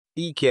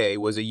Ike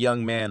was a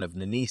young man of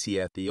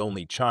Ninisiet, the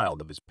only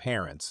child of his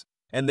parents,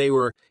 and they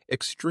were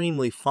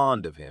extremely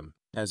fond of him,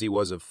 as he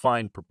was of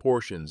fine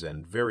proportions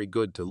and very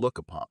good to look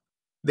upon.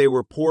 They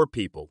were poor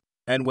people,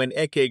 and when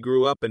Eke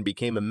grew up and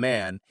became a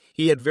man,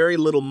 he had very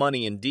little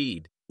money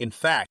indeed. In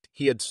fact,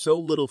 he had so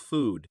little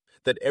food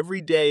that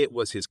every day it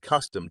was his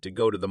custom to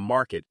go to the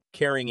market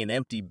carrying an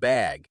empty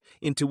bag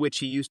into which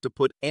he used to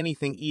put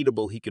anything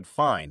eatable he could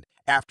find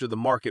after the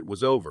market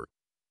was over.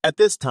 At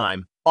this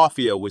time,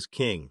 Ophio was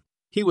king.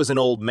 He was an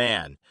old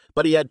man,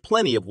 but he had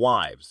plenty of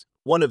wives.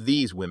 One of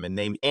these women,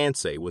 named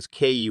Anse, was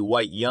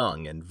quite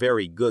young and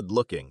very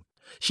good-looking.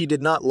 She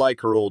did not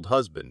like her old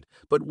husband,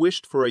 but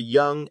wished for a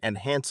young and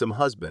handsome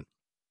husband.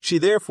 She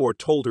therefore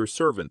told her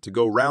servant to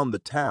go round the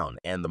town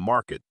and the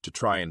market to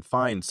try and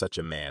find such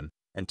a man,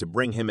 and to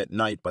bring him at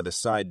night by the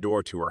side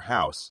door to her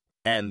house,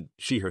 and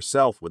she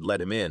herself would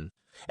let him in,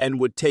 and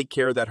would take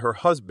care that her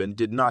husband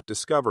did not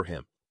discover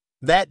him.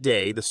 That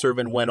day the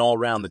servant went all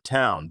round the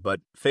town, but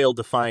failed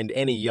to find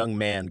any young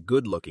man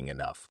good-looking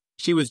enough.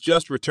 She was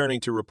just returning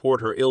to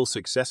report her ill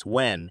success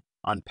when,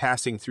 on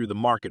passing through the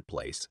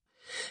marketplace,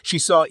 she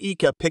saw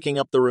Ika picking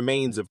up the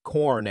remains of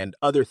corn and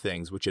other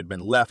things which had been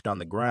left on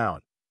the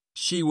ground.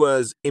 She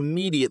was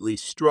immediately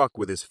struck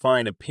with his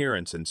fine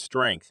appearance and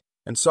strength,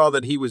 and saw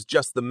that he was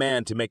just the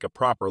man to make a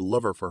proper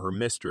lover for her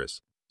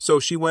mistress. So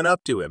she went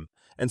up to him,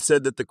 and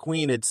said that the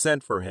queen had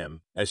sent for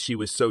him, as she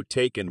was so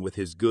taken with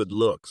his good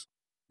looks.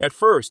 At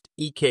first,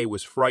 Ike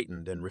was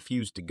frightened and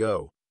refused to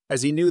go,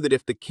 as he knew that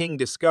if the king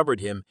discovered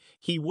him,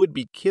 he would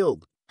be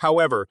killed.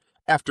 However,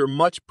 after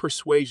much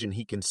persuasion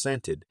he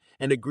consented,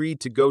 and agreed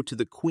to go to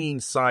the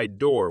queen's side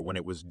door when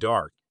it was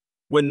dark.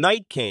 When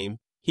night came,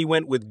 he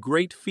went with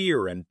great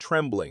fear and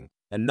trembling,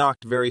 and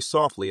knocked very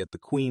softly at the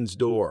queen's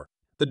door.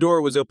 The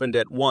door was opened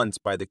at once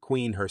by the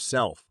queen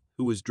herself,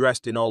 who was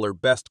dressed in all her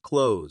best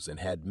clothes and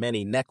had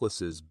many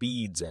necklaces,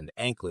 beads, and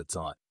anklets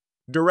on.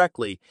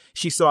 Directly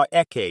she saw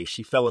Eke,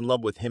 she fell in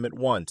love with him at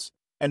once,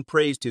 and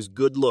praised his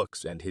good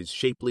looks and his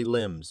shapely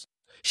limbs.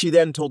 She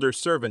then told her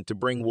servant to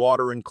bring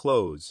water and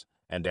clothes,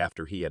 and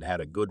after he had had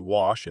a good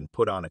wash and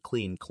put on a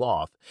clean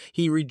cloth,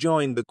 he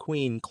rejoined the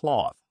queen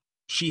cloth.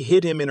 She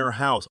hid him in her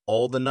house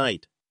all the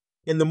night.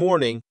 In the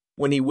morning,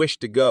 when he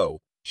wished to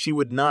go, she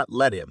would not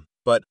let him,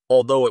 but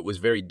although it was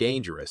very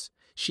dangerous,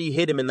 she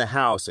hid him in the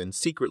house and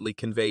secretly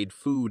conveyed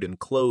food and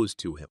clothes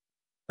to him.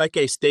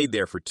 Ike stayed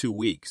there for 2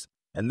 weeks,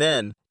 and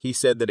then he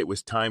said that it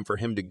was time for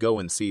him to go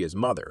and see his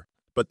mother,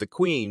 but the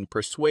queen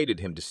persuaded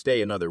him to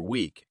stay another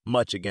week,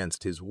 much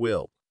against his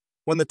will.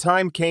 When the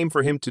time came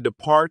for him to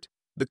depart,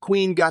 the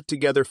queen got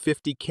together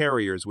 50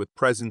 carriers with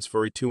presents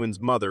for Ituan's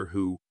mother,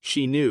 who,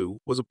 she knew,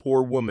 was a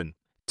poor woman.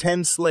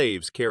 10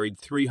 slaves carried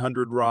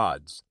 300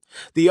 rods.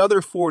 The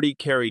other 40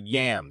 carried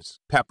yams,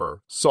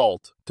 pepper,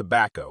 salt,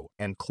 tobacco,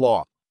 and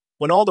cloth.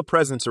 When all the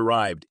presents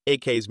arrived,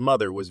 Ake's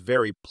mother was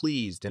very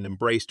pleased and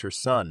embraced her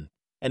son,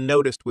 and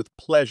noticed with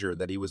pleasure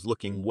that he was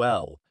looking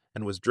well,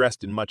 and was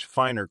dressed in much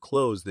finer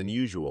clothes than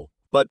usual.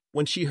 But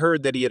when she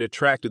heard that he had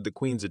attracted the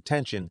queen's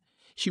attention,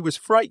 she was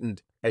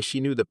frightened, as she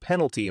knew the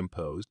penalty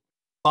imposed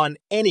on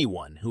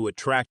anyone who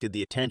attracted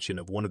the attention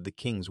of one of the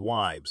king's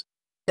wives.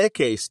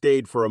 Eke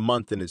stayed for a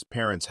month in his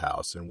parents'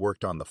 house and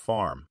worked on the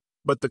farm,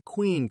 but the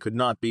queen could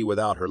not be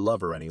without her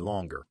lover any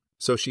longer,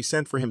 so she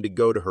sent for him to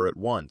go to her at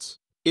once.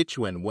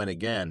 Ituan went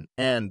again,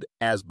 and,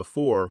 as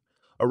before,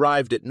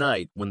 arrived at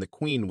night when the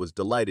queen was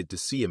delighted to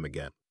see him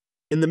again.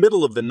 In the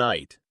middle of the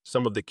night,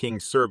 some of the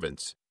king's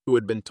servants, who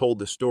had been told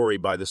the story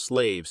by the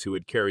slaves who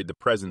had carried the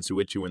presents to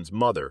Ituan's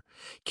mother,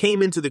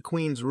 came into the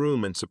queen's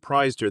room and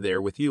surprised her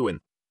there with Ituan.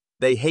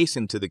 They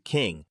hastened to the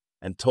king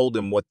and told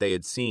him what they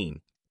had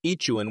seen.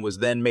 Ituan was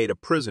then made a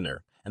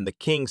prisoner, and the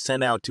king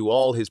sent out to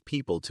all his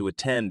people to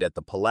attend at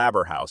the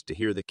palaver house to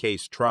hear the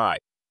case tried.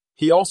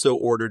 He also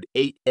ordered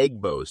 8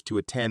 Egbos to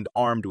attend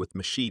armed with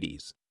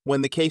machetes.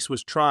 When the case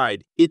was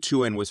tried,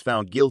 Ituan was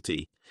found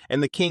guilty,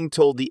 and the king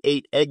told the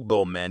 8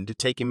 Egbo men to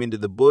take him into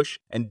the bush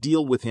and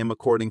deal with him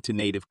according to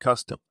native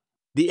custom.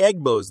 The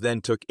Egbos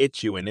then took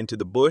Ituan into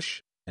the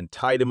bush and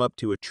tied him up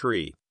to a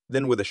tree.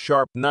 Then with a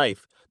sharp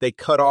knife, they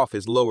cut off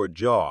his lower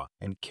jaw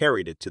and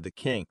carried it to the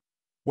king.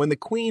 When the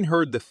queen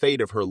heard the fate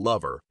of her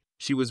lover,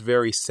 she was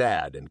very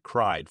sad and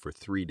cried for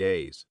 3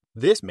 days.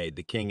 This made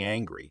the king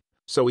angry,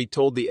 so he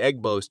told the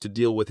Egbos to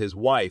deal with his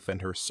wife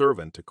and her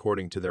servant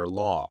according to their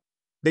law.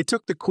 They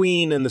took the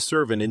queen and the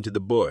servant into the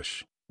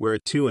bush, where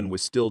Ituan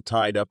was still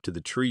tied up to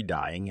the tree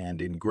dying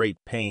and in great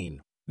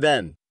pain.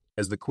 Then,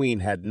 as the queen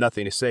had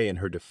nothing to say in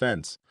her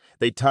defense,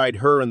 they tied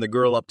her and the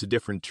girl up to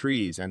different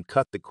trees and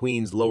cut the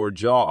queen's lower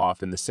jaw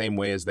off in the same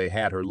way as they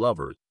had her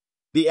lover's.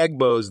 The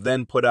Egbos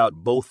then put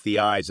out both the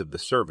eyes of the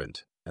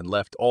servant, and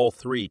left all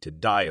 3 to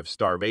die of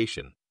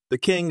starvation. The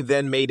king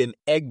then made an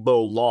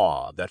Egbo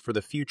law that for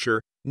the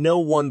future no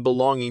one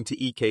belonging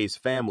to Ike's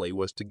family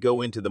was to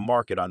go into the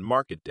market on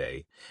market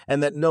day,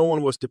 and that no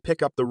one was to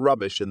pick up the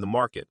rubbish in the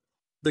market.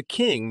 The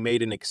king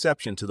made an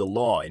exception to the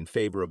law in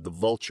favor of the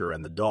vulture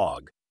and the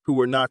dog, who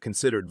were not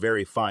considered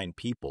very fine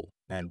people,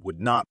 and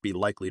would not be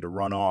likely to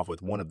run off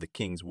with one of the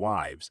king's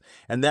wives,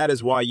 and that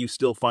is why you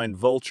still find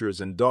vultures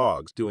and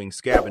dogs doing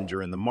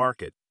scavenger in the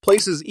market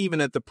places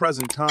even at the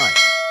present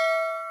time.